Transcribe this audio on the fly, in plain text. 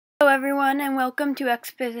Hello everyone and welcome to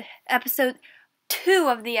episode 2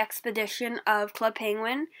 of the expedition of Club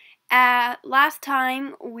Penguin. Last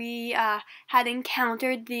time we had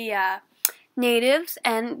encountered the natives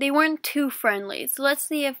and they weren't too friendly. So let's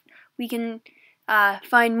see if we can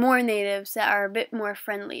find more natives that are a bit more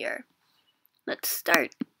friendlier. Let's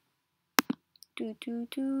start. Ooh,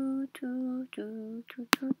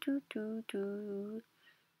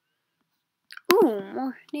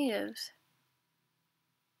 more natives.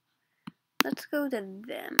 Let's go to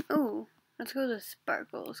them. Ooh, let's go to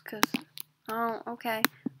Sparkles, okay.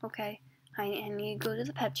 I need to go to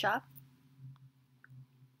the pet shop.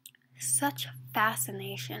 Such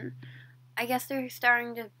fascination. I guess they're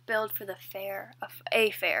starting to build for the fair, a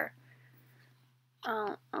fair.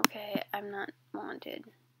 Oh, okay, I'm not wanted.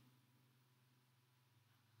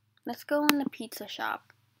 Let's go in the pizza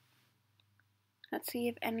shop. Let's see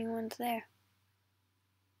if anyone's there.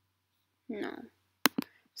 No.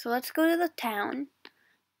 So let's go to the town,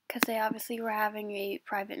 because they obviously were having a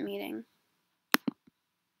private meeting.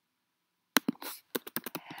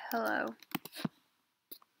 Hello.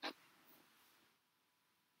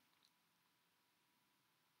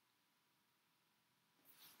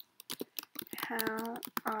 How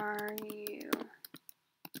are you?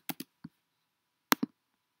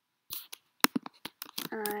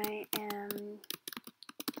 I am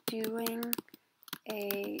doing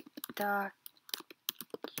a documentary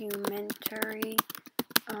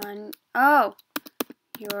on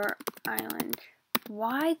your island.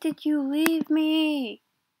 Why did you leave me?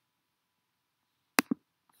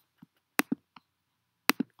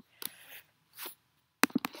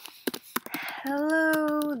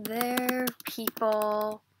 Hello there,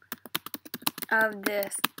 people of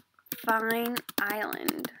this fine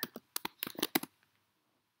island.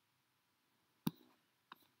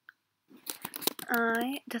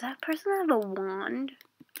 Does that person have a wand?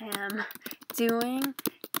 I am doing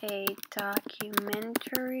a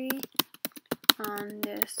documentary on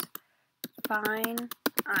this fine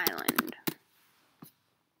island.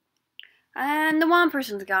 And the wand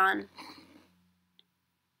person's gone.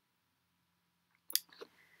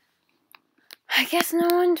 I guess no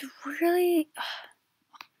one's really...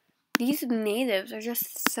 These natives are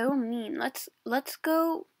just so mean. Let's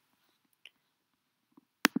go...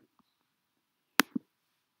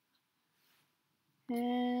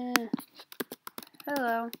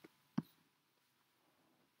 Hello.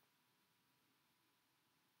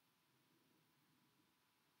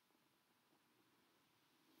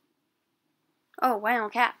 Oh, wow,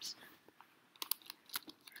 caps.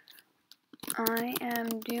 I am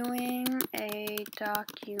doing a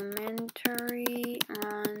documentary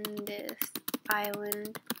on this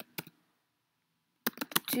island.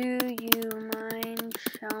 Do you mind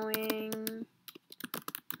showing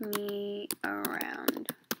me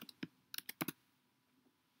around?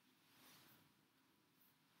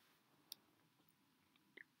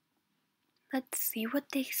 Let's see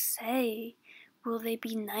what they say. Will they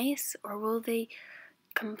be nice or will they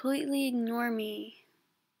completely ignore me?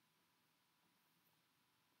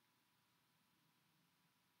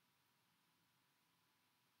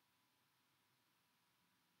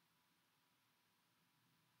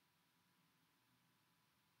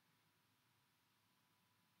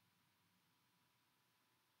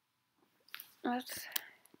 Let's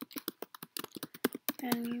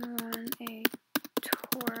anyone a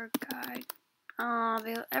tour guide.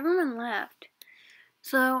 Everyone left.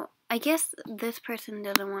 So I guess this person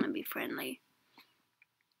doesn't want to be friendly.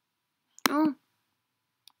 Oh.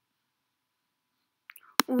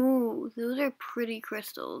 Ooh, those are pretty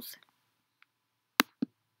crystals.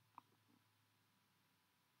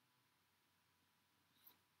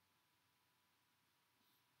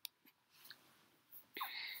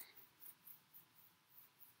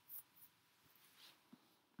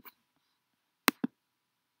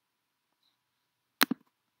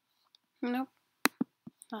 Nope.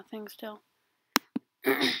 Nothing still.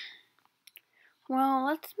 Well,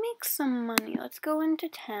 let's make some money. Let's go into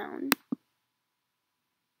town.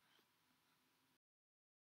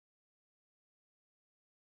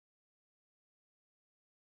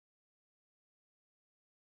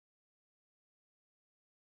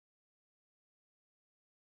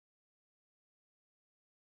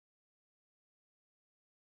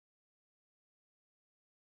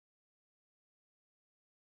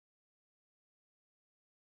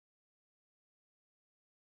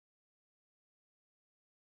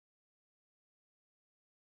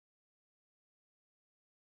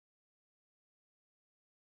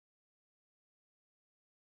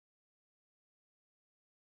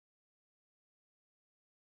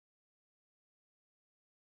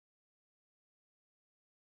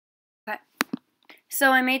 Okay,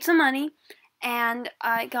 so I made some money, and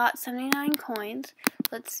I got 79 coins.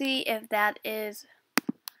 Let's see if that is,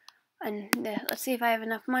 let's see if I have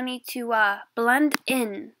enough money to blend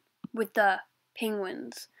in with the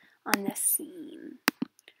penguins on this scene.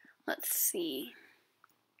 Let's see.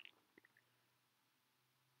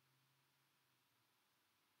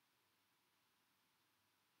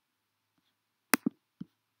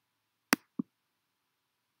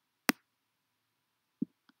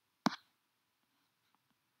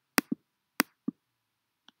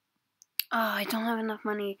 Oh, I don't have enough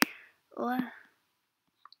money.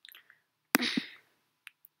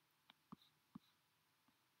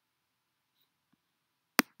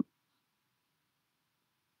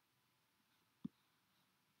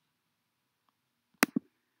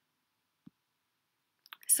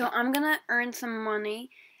 So I'm gonna earn some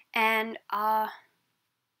money, and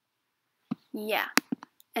yeah.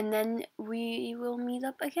 And then we will meet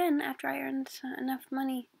up again after I earn enough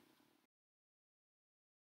money.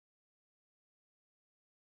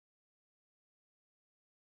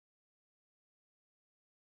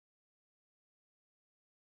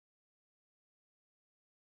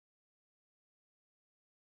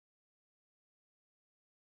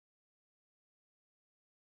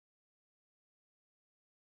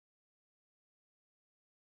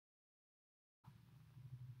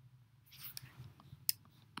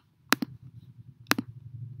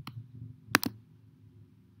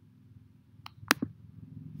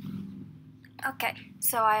 Okay,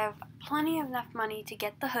 so I have plenty of enough money to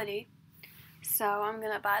get the hoodie. So I'm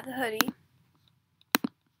gonna buy the hoodie.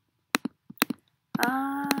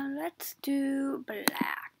 Let's do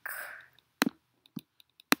black.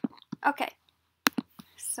 Okay,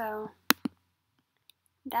 so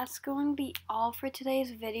that's going to be all for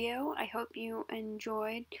today's video. I hope you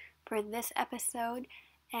enjoyed for this episode,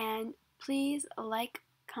 and please like,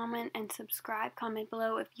 comment, and subscribe. Comment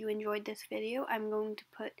below if you enjoyed this video. I'm going to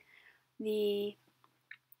put the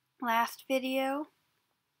last video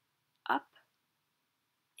up,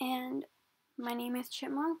 and my name is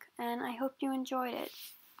Chipmunk, and I hope you enjoyed it.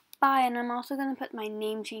 Bye, and I'm also going to put my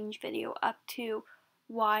name change video up too,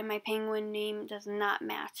 why my penguin name does not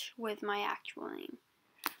match with my actual name.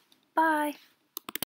 Bye!